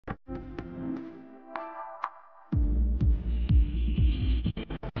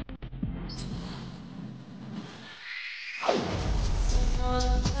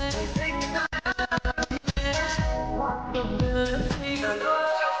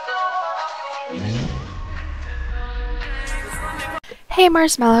Hey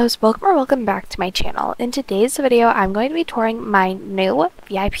Marshmallows, welcome or welcome back to my channel. In today's video, I'm going to be touring my new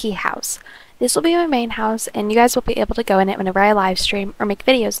VIP house. This will be my main house, and you guys will be able to go in it whenever I live stream or make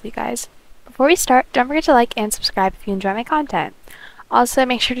videos with you guys. Before we start, don't forget to like and subscribe if you enjoy my content. Also,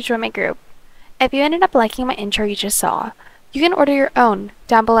 make sure to join my group. If you ended up liking my intro you just saw, you can order your own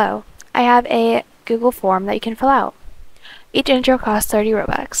down below. I have a Google form that you can fill out. Each intro costs 30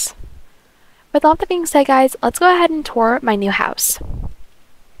 Robux. With all that being said, guys, let's go ahead and tour my new house.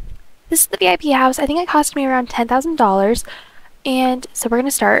 This is the VIP house. I think it cost me around $10,000, and so we're going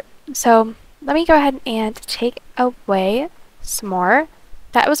to start. So let me go ahead and take away some more.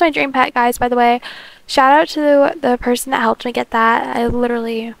 That was my dream pet, guys, by the way. Shout out to the person that helped me get that. I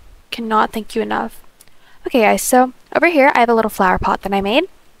literally cannot thank you enough. Okay, guys, so over here I have a little flower pot that I made.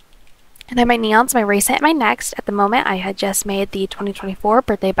 And then my neons, my recent, and my next. At the moment, I had just made the 2024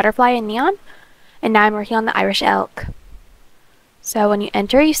 birthday butterfly in neon. And now I'm working on the Irish elk. So when you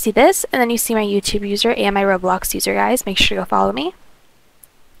enter, you see this, and then you see my YouTube user and my Roblox user, guys. Make sure to go follow me.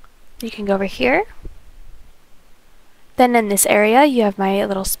 You can go over here. Then in this area, you have my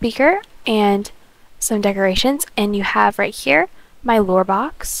little speaker and some decorations. And you have right here my lure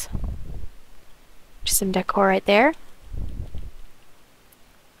box. Just some decor right there.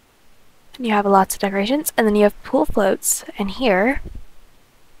 And you have lots of decorations. And then you have pool floats in here.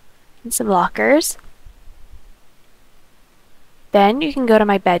 And some lockers. Then you can go to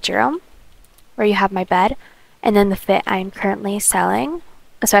my bedroom, where you have my bed, and then the fit I'm currently selling,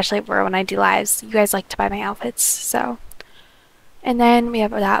 especially for when I do lives. You guys like to buy my outfits, so. And then we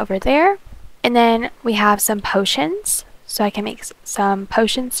have that over there. And then we have some potions, so I can make some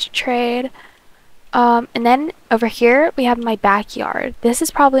potions to trade. And then over here, we have my backyard. This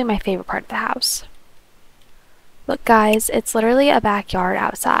is probably my favorite part of the house. Look, guys, it's literally a backyard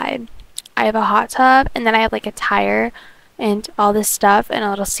outside. I have a hot tub, and then I have like a tire and all this stuff and a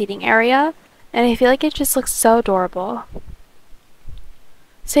little seating area, and I feel like it just looks so adorable.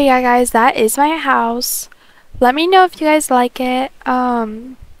 So yeah, guys, that is my house. Let me know if you guys like it.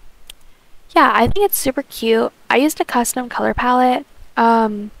 Yeah, I think it's super cute. I used a custom color palette.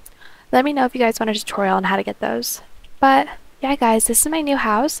 Let me know if you guys want a tutorial on how to get those. But yeah, guys, this is my new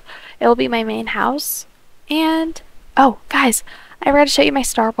house. It will be my main house. And oh, guys, I forgot to show you my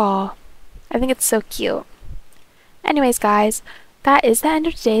star ball. I think it's so cute. Anyways, guys, that is the end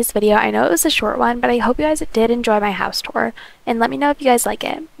of today's video. I know it was a short one, but I hope you guys did enjoy my house tour. And let me know if you guys like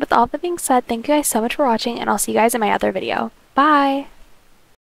it. With all that being said, thank you guys so much for watching, and I'll see you guys in my other video. Bye!